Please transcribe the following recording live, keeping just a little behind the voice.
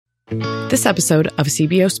This episode of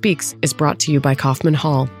CBO Speaks is brought to you by Kaufman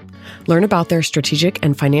Hall. Learn about their strategic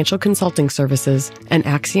and financial consulting services and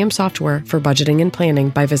Axiom software for budgeting and planning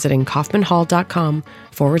by visiting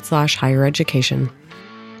kaufmanhall.com/higher education.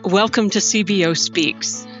 Welcome to CBO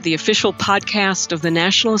Speaks, the official podcast of the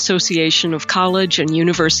National Association of College and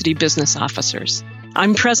University Business Officers.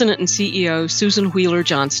 I'm President and CEO Susan Wheeler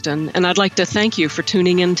Johnston, and I'd like to thank you for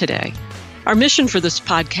tuning in today. Our mission for this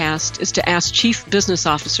podcast is to ask chief business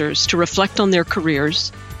officers to reflect on their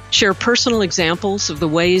careers, share personal examples of the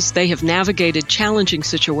ways they have navigated challenging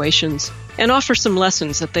situations, and offer some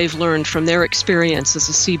lessons that they've learned from their experience as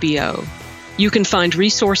a CBO. You can find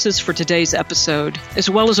resources for today's episode, as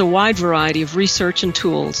well as a wide variety of research and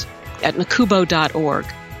tools at nacubo.org.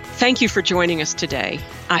 Thank you for joining us today.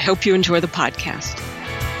 I hope you enjoy the podcast.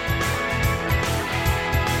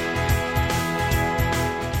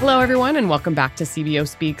 Hello, everyone, and welcome back to CBO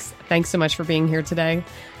Speaks. Thanks so much for being here today.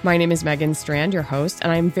 My name is Megan Strand, your host,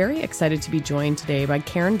 and I'm very excited to be joined today by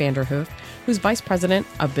Karen Vanderhoof, who's Vice President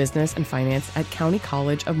of Business and Finance at County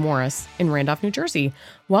College of Morris in Randolph, New Jersey.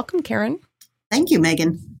 Welcome, Karen. Thank you,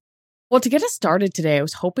 Megan. Well, to get us started today, I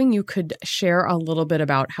was hoping you could share a little bit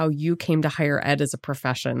about how you came to higher ed as a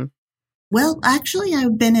profession. Well, actually,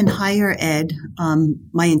 I've been in higher ed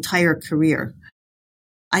my entire career.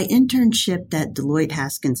 I internshipped at Deloitte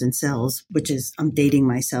Haskins and Sells, which is, I'm dating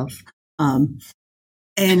myself, and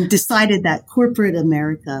decided that corporate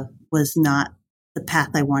America was not the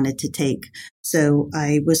path I wanted to take. So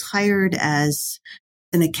I was hired as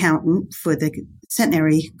an accountant for the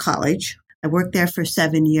Centenary College. I worked there for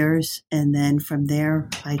 7 years, and then from there,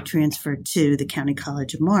 I transferred to the County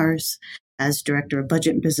College of Morris as Director of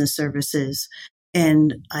Budget and Business Services,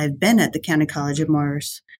 and I've been at the County College of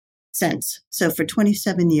Morris since. So for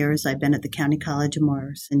 27 years, I've been at the County College of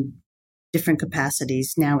Morris in different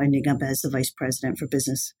capacities, now ending up as the Vice President for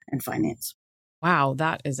Business and Finance. Wow,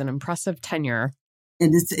 that is an impressive tenure.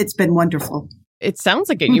 And it's been wonderful. It sounds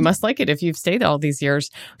like it. You must like it if you've stayed all these years.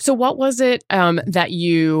 So what was it that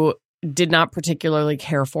you did not particularly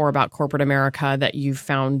care for about corporate America that you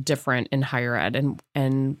found different in higher ed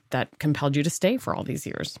and that compelled you to stay for all these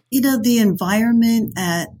years? You know, the environment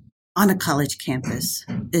on a college campus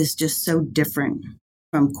is just so different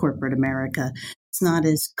from corporate America. It's not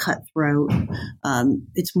as cutthroat.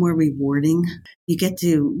 It's more rewarding. You get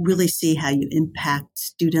to really see how you impact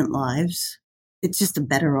student lives. It's just a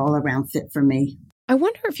better all-around fit for me. I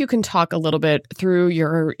wonder if you can talk a little bit through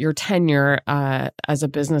your tenure as a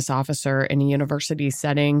business officer in a university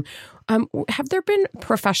setting. Have there been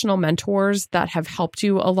professional mentors that have helped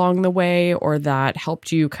you along the way or that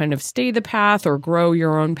helped you kind of stay the path or grow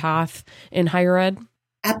your own path in higher ed?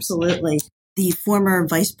 Absolutely. The former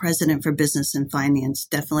vice president for business and finance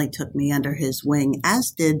definitely took me under his wing,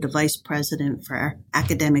 as did the vice president for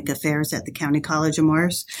academic affairs at the County College of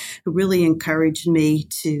Morris, who really encouraged me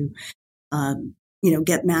to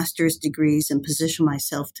get master's degrees and position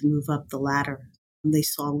myself to move up the ladder. They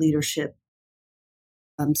saw leadership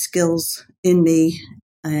skills in me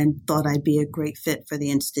and thought I'd be a great fit for the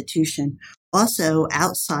institution. Also,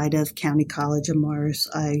 outside of County College of Morris,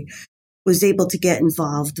 I was able to get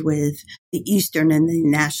involved with the Eastern and the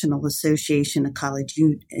National Association of College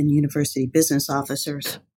and University Business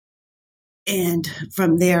Officers. And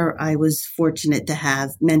from there, I was fortunate to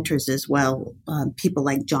have mentors as well, people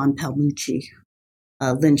like John Palmucci,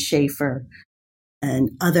 Lynn Schaefer, and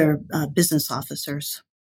other business officers.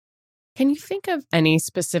 Can you think of any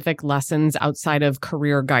specific lessons outside of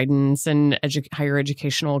career guidance and higher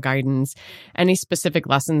educational guidance, any specific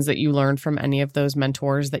lessons that you learned from any of those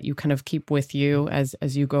mentors that you kind of keep with you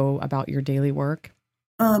as you go about your daily work?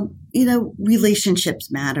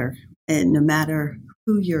 Relationships matter. And no matter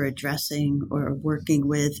who you're addressing or working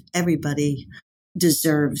with, everybody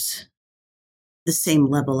deserves the same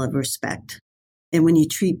level of respect. And when you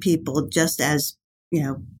treat people just as,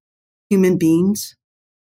 human beings,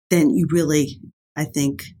 then you really, I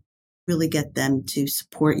think, really get them to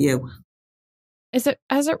support you. As it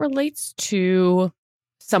relates to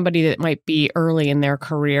somebody that might be early in their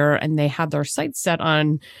career and they have their sights set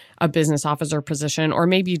on a business officer position or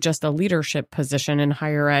maybe just a leadership position in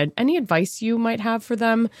higher ed, any advice you might have for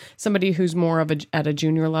them, somebody who's more of at a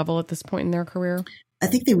junior level at this point in their career? I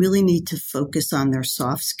think they really need to focus on their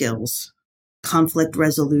soft skills. Conflict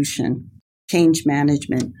resolution, change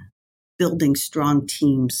management, building strong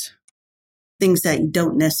teams, things that you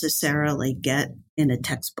don't necessarily get in a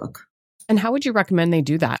textbook. And how would you recommend they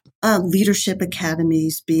do that? Leadership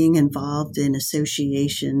academies, being involved in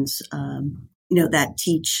associations, that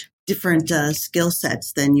teach different skill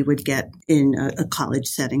sets than you would get in a college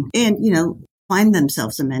setting. And, find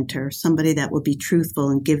themselves a mentor, somebody that will be truthful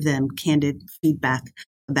and give them candid feedback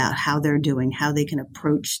about how they're doing, how they can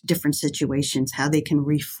approach different situations, how they can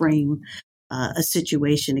reframe a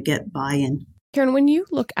situation to get buy-in. Karen, when you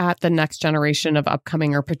look at the next generation of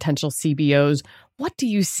upcoming or potential CBOs, what do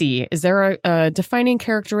you see? Is there a defining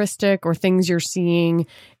characteristic or things you're seeing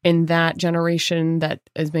in that generation that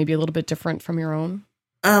is maybe a little bit different from your own?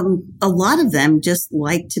 A lot of them just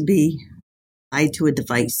like to be tied to a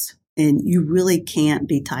device. And you really can't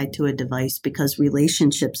be tied to a device because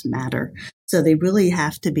relationships matter. So they really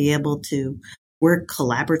have to be able to work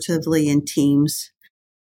collaboratively in teams.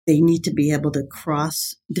 They need to be able to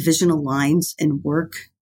cross divisional lines and work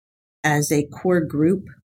as a core group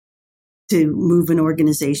to move an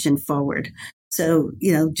organization forward. So,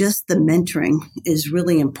 just the mentoring is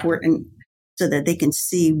really important so that they can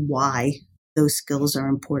see why those skills are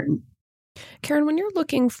important. Karen, when you're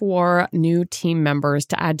looking for new team members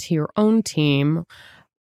to add to your own team,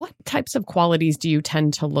 what types of qualities do you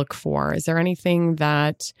tend to look for? Is there anything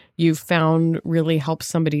that you've found really helps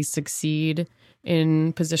somebody succeed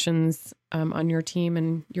in positions on your team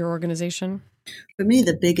and your organization? For me,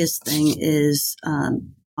 the biggest thing is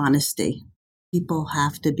honesty. People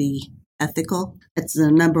have to be ethical. It's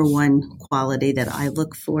the number one quality that I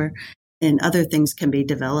look for, and other things can be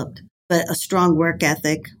developed. But a strong work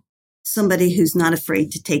ethic, somebody who's not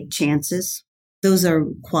afraid to take chances. Those are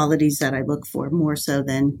qualities that I look for more so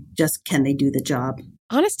than just can they do the job.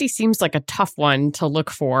 Honesty seems like a tough one to look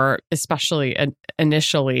for, especially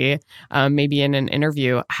initially, maybe in an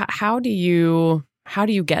interview. How do you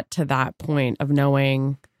get to that point of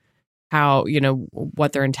knowing how,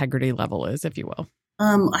 what their integrity level is, if you will?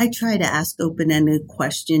 I try to ask open-ended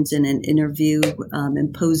questions in an interview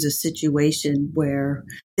and pose a situation where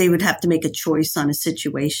they would have to make a choice on a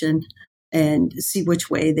situation and see which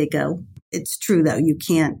way they go. It's true, though,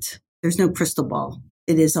 there's no crystal ball.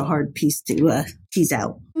 It is a hard piece to tease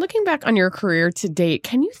out. Looking back on your career to date,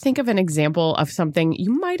 can you think of an example of something you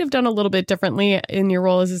might have done a little bit differently in your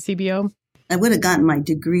role as a CBO? I would have gotten my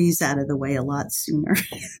degrees out of the way a lot sooner.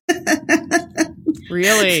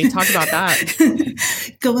 Really? Talk about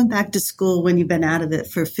that. Going back to school when you've been out of it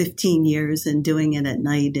for 15 years and doing it at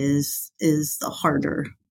night is a harder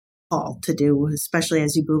call to do, especially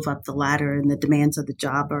as you move up the ladder and the demands of the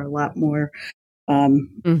job are a lot more, I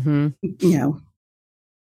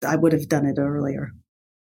would have done it earlier.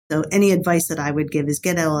 So any advice that I would give is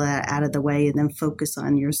get all that out of the way and then focus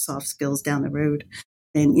on your soft skills down the road.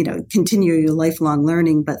 And, continue your lifelong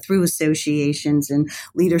learning, but through associations and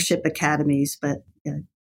leadership academies, but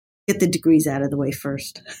get the degrees out of the way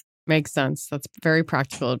first. Makes sense. That's very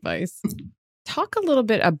practical advice. Talk a little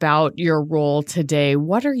bit about your role today.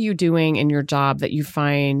 What are you doing in your job that you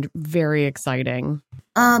find very exciting?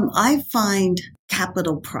 I find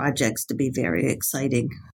capital projects to be very exciting.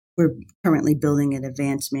 We're currently building an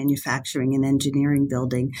advanced manufacturing and engineering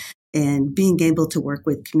building. And being able to work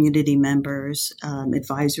with community members,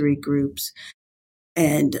 advisory groups,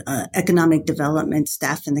 and economic development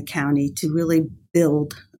staff in the county to really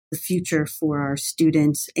build the future for our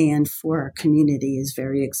students and for our community is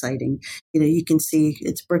very exciting. You can see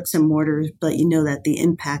it's bricks and mortar, but that the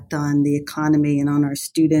impact on the economy and on our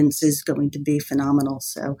students is going to be phenomenal.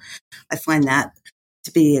 So I find that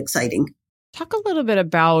to be exciting. Talk a little bit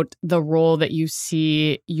about the role that you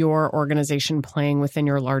see your organization playing within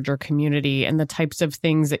your larger community and the types of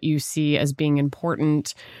things that you see as being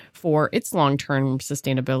important for its long-term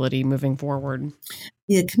sustainability moving forward.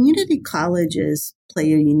 Yeah, community colleges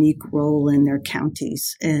play a unique role in their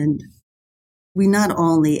counties. And we not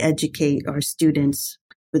only educate our students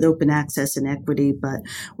with open access and equity, but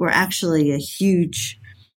we're actually a huge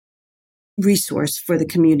resource for the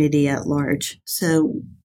community at large. So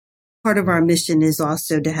part of our mission is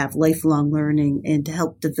also to have lifelong learning and to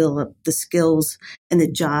help develop the skills and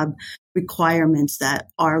the job requirements that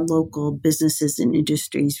our local businesses and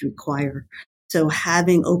industries require. So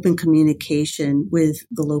having open communication with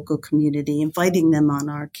the local community, inviting them on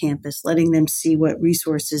our campus, letting them see what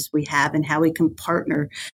resources we have and how we can partner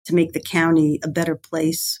to make the county a better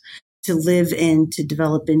place to live in, to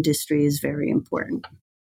develop industry is very important.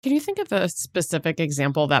 Can you think of a specific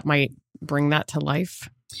example that might bring that to life?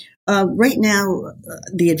 Right now,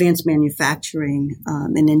 the advanced manufacturing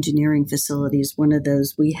and engineering facility is one of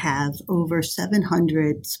those. We have over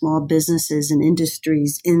 700 small businesses and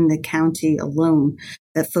industries in the county alone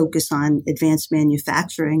that focus on advanced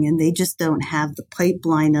manufacturing, and they just don't have the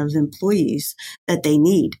pipeline of employees that they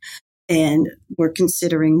need. And we're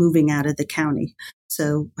considering moving out of the county.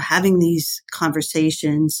 So having these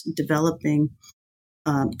conversations, developing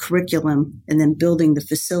curriculum, and then building the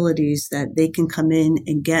facilities that they can come in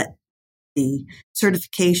and get the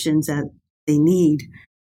certifications that they need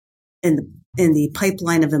and the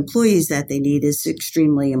pipeline of employees that they need is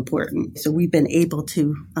extremely important. So we've been able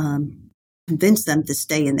to convince them to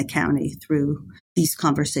stay in the county through these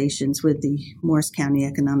conversations with the Morris County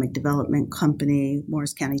Economic Development Company,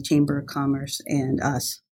 Morris County Chamber of Commerce, and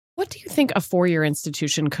us. What do you think a four-year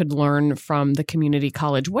institution could learn from the community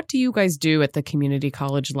college? What do you guys do at the community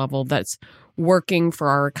college level that's working for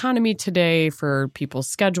our economy today, for people's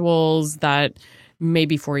schedules, that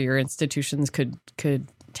maybe four-year institutions could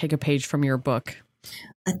take a page from your book?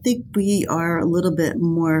 I think we are a little bit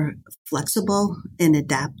more flexible and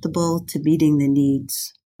adaptable to meeting the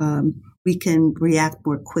needs. We can react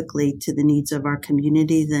more quickly to the needs of our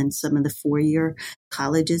community than some of the four-year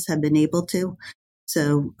colleges have been able to.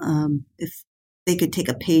 So if they could take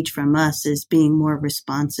a page from us as being more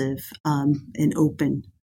responsive and open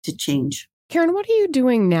to change. Karen, what are you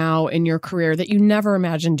doing now in your career that you never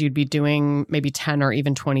imagined you'd be doing maybe 10 or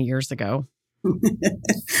even 20 years ago?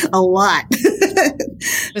 A lot.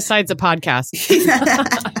 Besides a podcast.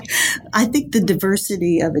 I think the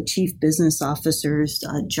diversity of a chief business officer's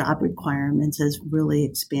job requirements has really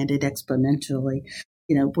expanded exponentially.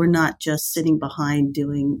 You know, we're not just sitting behind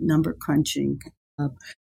doing number crunching.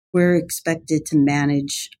 We're expected to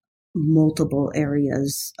manage multiple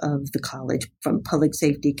areas of the college, from public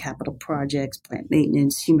safety, capital projects, plant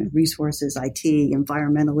maintenance, human resources, IT,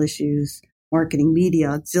 environmental issues, marketing,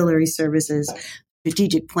 media, auxiliary services,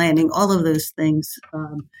 strategic planning, all of those things.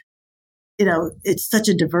 You know, it's such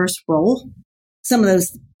a diverse role. Some of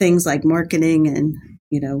those things like marketing and,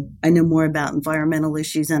 you know, I know more about environmental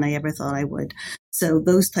issues than I ever thought I would. So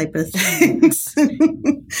those type of things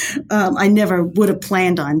I never would have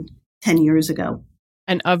planned on 10 years ago.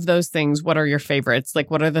 And of those things, what are your favorites? Like,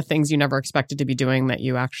 what are the things you never expected to be doing that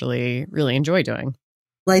you actually really enjoy doing?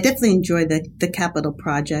 Well, I definitely enjoy the capital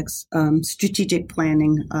projects. Strategic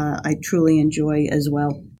planning, I truly enjoy as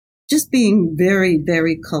well. Just being very,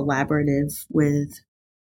 very collaborative with,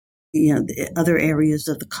 you know, the other areas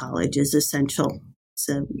of the college is essential.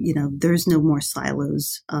 So, you know, there's no more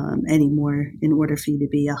silos anymore in order for you to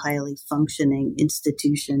be a highly functioning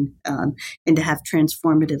institution and to have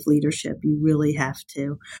transformative leadership. You really have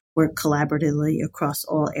to work collaboratively across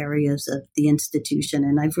all areas of the institution.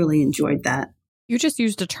 And I've really enjoyed that. You just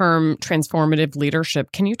used a term, transformative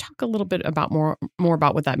leadership. Can you talk a little bit about more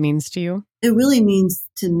about what that means to you? It really means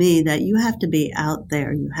to me that you have to be out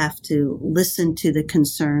there. You have to listen to the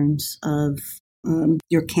concerns of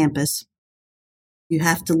your campus. You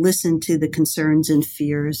have to listen to the concerns and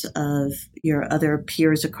fears of your other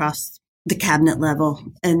peers across the cabinet level.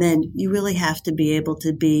 And then you really have to be able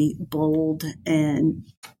to be bold and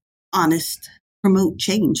honest, promote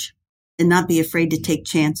change. And not be afraid to take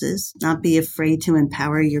chances, not be afraid to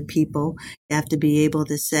empower your people. You have to be able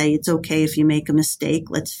to say, it's okay if you make a mistake.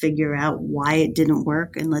 Let's figure out why it didn't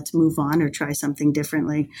work and let's move on or try something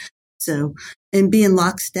differently. So, and be in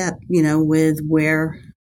lockstep, you know, with where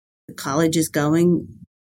the college is going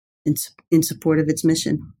in support of its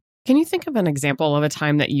mission. Can you think of an example of a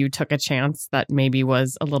time that you took a chance that maybe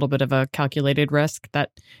was a little bit of a calculated risk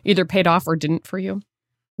that either paid off or didn't for you?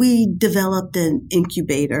 We developed an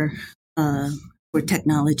incubator for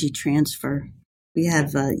technology transfer. We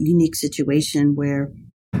have a unique situation where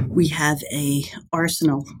we have an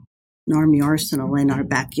Army arsenal in our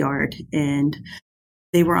backyard, and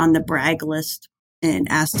they were on the brag list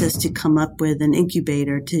and asked us to come up with an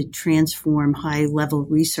incubator to transform high-level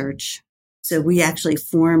research. So we actually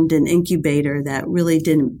formed an incubator that really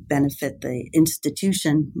didn't benefit the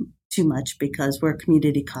institution too much because we're a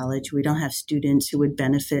community college. We don't have students who would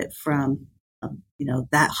benefit from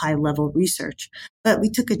that high level research. But we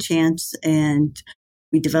took a chance and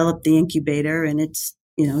we developed the incubator, and it's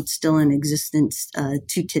still in existence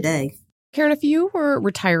to today. Karen, if you were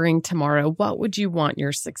retiring tomorrow, what would you want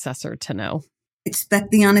your successor to know?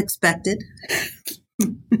 Expect the unexpected.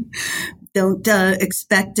 Don't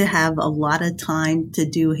expect to have a lot of time to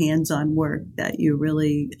do hands-on work, that you're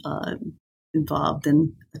really involved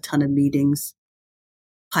in a ton of meetings,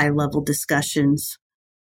 high-level discussions,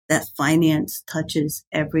 that finance touches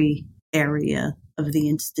every area of the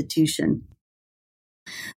institution.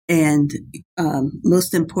 And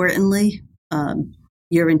most importantly,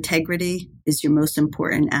 your integrity is your most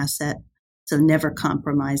important asset. So never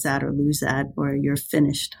compromise that or lose that, or you're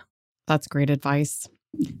finished. That's great advice.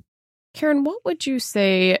 Karen, what would you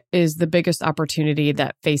say is the biggest opportunity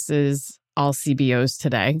that faces all CBOs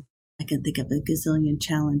today? I can think of a gazillion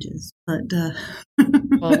challenges, but...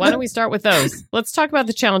 Well, why don't we start with those? Let's talk about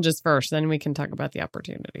the challenges first, then we can talk about the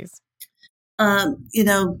opportunities.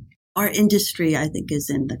 our industry, I think, is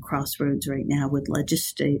in the crossroads right now with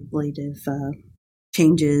legislative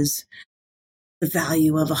changes, the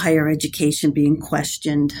value of a higher education being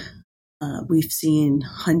questioned. We've seen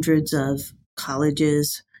hundreds of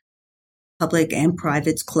colleges, public and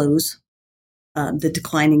privates, close, the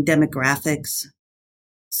declining demographics.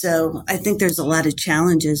 So I think there's a lot of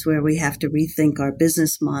challenges where we have to rethink our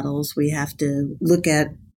business models. We have to look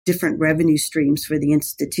at different revenue streams for the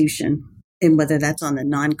institution, and whether that's on the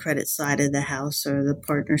non-credit side of the house or the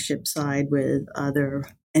partnership side with other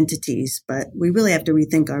entities. But we really have to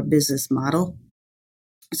rethink our business model.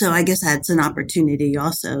 So I guess that's an opportunity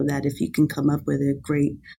also, that if you can come up with a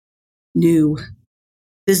great new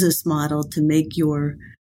business model to make your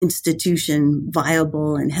institution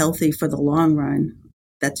viable and healthy for the long run,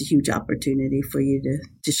 that's a huge opportunity for you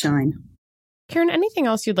to shine. Karen, anything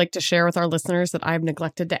else you'd like to share with our listeners that I've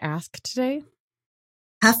neglected to ask today?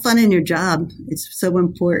 Have fun in your job. It's so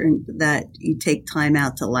important that you take time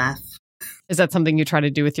out to laugh. Is that something you try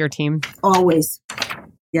to do with your team? Always.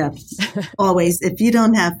 Yeah, always. If you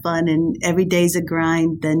don't have fun and every day's a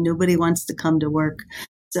grind, then nobody wants to come to work.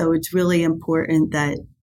 So it's really important that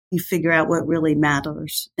you figure out what really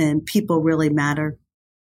matters, and people really matter.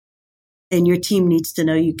 And your team needs to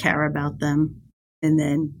know you care about them, and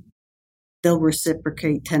then they'll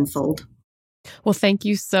reciprocate tenfold. Well, thank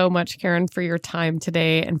you so much, Karen, for your time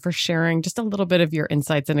today and for sharing just a little bit of your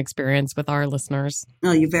insights and experience with our listeners.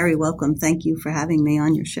 Oh, you're very welcome. Thank you for having me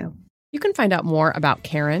on your show. You can find out more about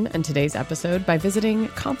Karen and today's episode by visiting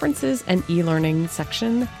conferences and e-learning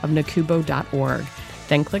section of nacubo.org,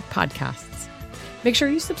 then click podcasts. Make sure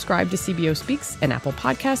you subscribe to CBO Speaks in Apple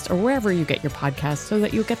Podcasts or wherever you get your podcasts so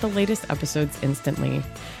that you'll get the latest episodes instantly.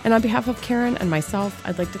 And on behalf of Karen and myself,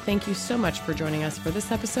 I'd like to thank you so much for joining us for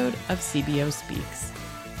this episode of CBO Speaks.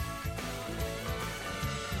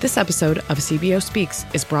 This episode of CBO Speaks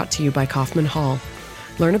is brought to you by Kaufman Hall.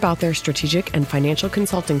 Learn about their strategic and financial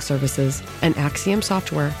consulting services and Axiom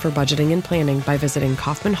software for budgeting and planning by visiting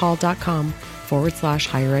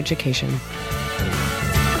kaufmanhall.com/higher education.